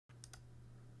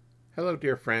Hello,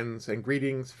 dear friends, and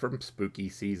greetings from spooky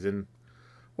season.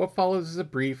 What follows is a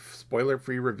brief,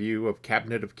 spoiler-free review of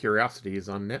Cabinet of Curiosities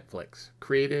on Netflix,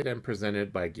 created and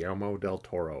presented by Guillermo del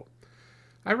Toro.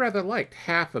 I rather liked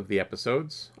half of the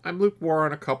episodes. I'm lukewarm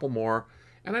on a couple more,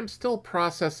 and I'm still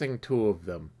processing two of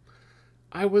them.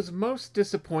 I was most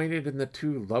disappointed in the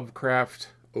two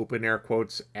Lovecraft, open air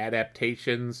quotes,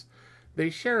 adaptations. They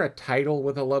share a title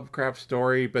with a Lovecraft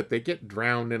story, but they get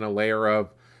drowned in a layer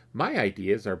of, my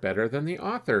ideas are better than the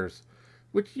author's,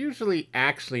 which usually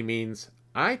actually means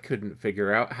I couldn't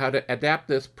figure out how to adapt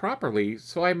this properly,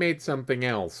 so I made something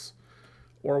else.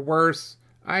 Or worse,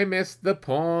 I missed the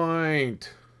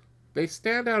point. They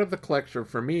stand out of the collection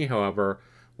for me, however,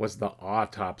 was the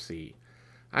autopsy.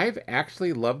 I've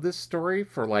actually loved this story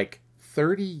for like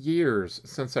 30 years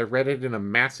since I read it in a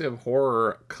massive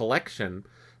horror collection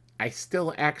I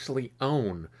still actually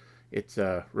own. It's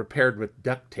repaired with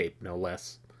duct tape, no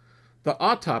less. The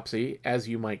autopsy, as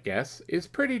you might guess, is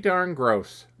pretty darn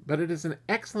gross, but it is an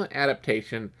excellent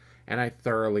adaptation, and I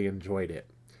thoroughly enjoyed it.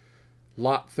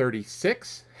 Lot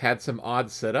 36 had some odd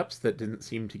setups that didn't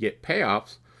seem to get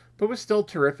payoffs, but was still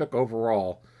terrific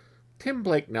overall. Tim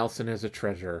Blake Nelson is a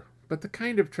treasure, but the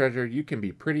kind of treasure you can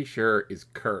be pretty sure is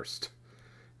cursed.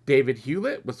 David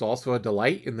Hewlett was also a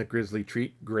delight in the Grisly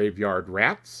Treat Graveyard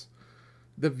Rats.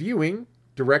 The Viewing,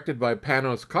 directed by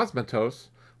Panos Cosmatos,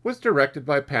 was directed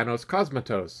by Panos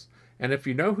Cosmatos, and if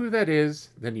you know who that is,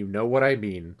 then you know what I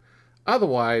mean.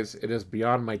 Otherwise, it is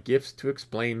beyond my gifts to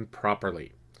explain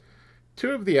properly. Two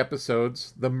of the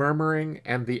episodes, The Murmuring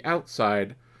and The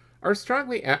Outside, are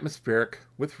strongly atmospheric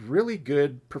with really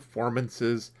good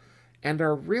performances and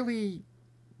are really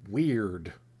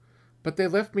weird. But they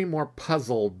left me more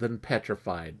puzzled than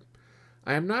petrified.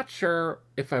 I am not sure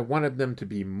if I wanted them to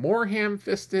be more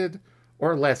ham-fisted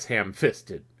or less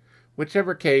ham-fisted.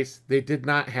 Whichever case, they did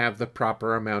not have the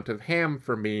proper amount of ham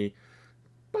for me,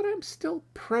 but I'm still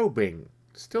probing,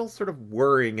 still sort of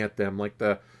worrying at them like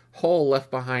the hole left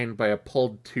behind by a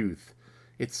pulled tooth.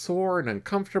 It's sore and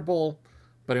uncomfortable,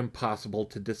 but impossible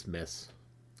to dismiss.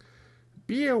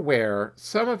 Be aware,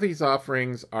 some of these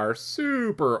offerings are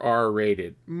super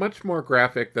R-rated, much more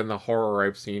graphic than the horror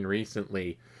I've seen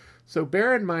recently, so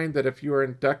bear in mind that if you are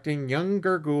inducting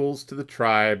younger ghouls to the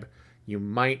tribe, you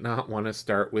might not want to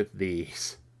start with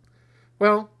these.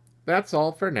 Well, that's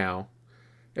all for now.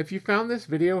 If you found this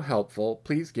video helpful,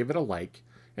 please give it a like,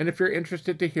 and if you're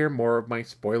interested to hear more of my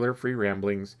spoiler-free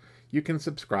ramblings, you can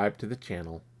subscribe to the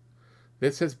channel.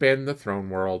 This has been The Throne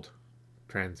World.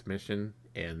 Transmission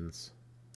ends.